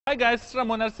Hi guys, this is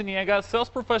Ramon Arciniega, sales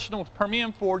professional with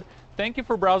Permian Ford. Thank you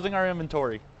for browsing our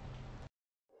inventory.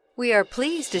 We are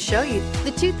pleased to show you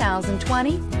the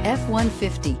 2020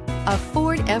 F-150. A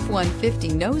Ford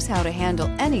F-150 knows how to handle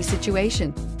any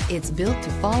situation. It's built to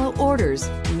follow orders,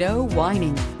 no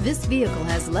whining. This vehicle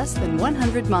has less than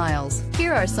 100 miles.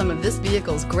 Here are some of this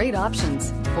vehicle's great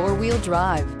options: four-wheel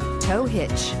drive, tow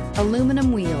hitch,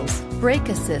 aluminum wheels, brake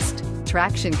assist,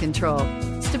 traction control,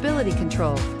 stability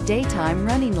control, daytime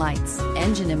running lights,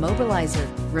 engine immobilizer,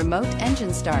 remote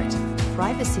engine start,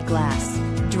 privacy glass.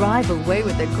 Drive away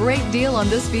with a great deal on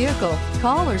this vehicle.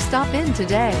 Call or stop in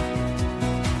today.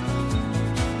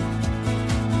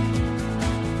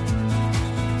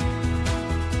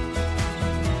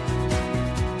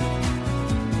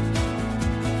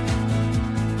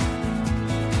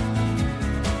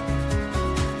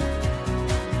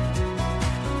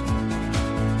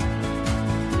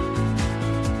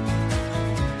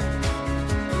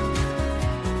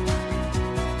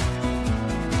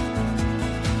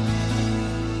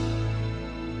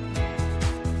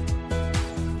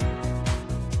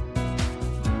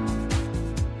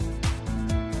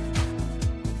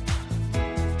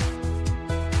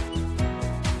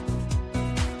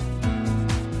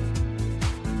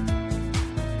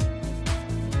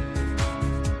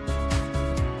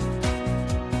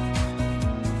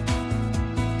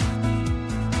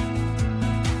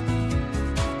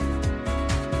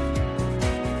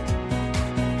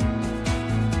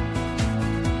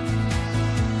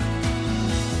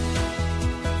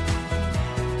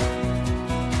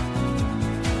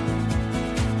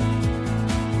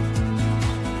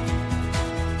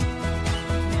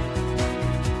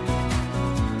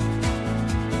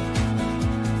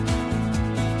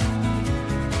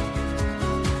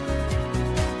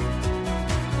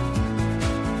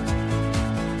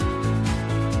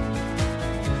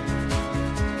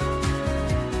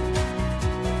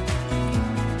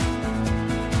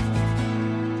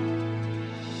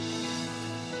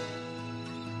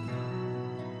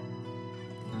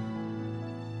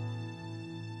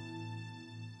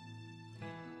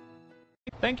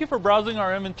 Thank you for browsing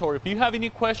our inventory. If you have any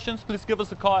questions, please give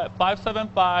us a call at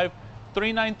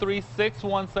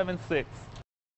 575-393-6176.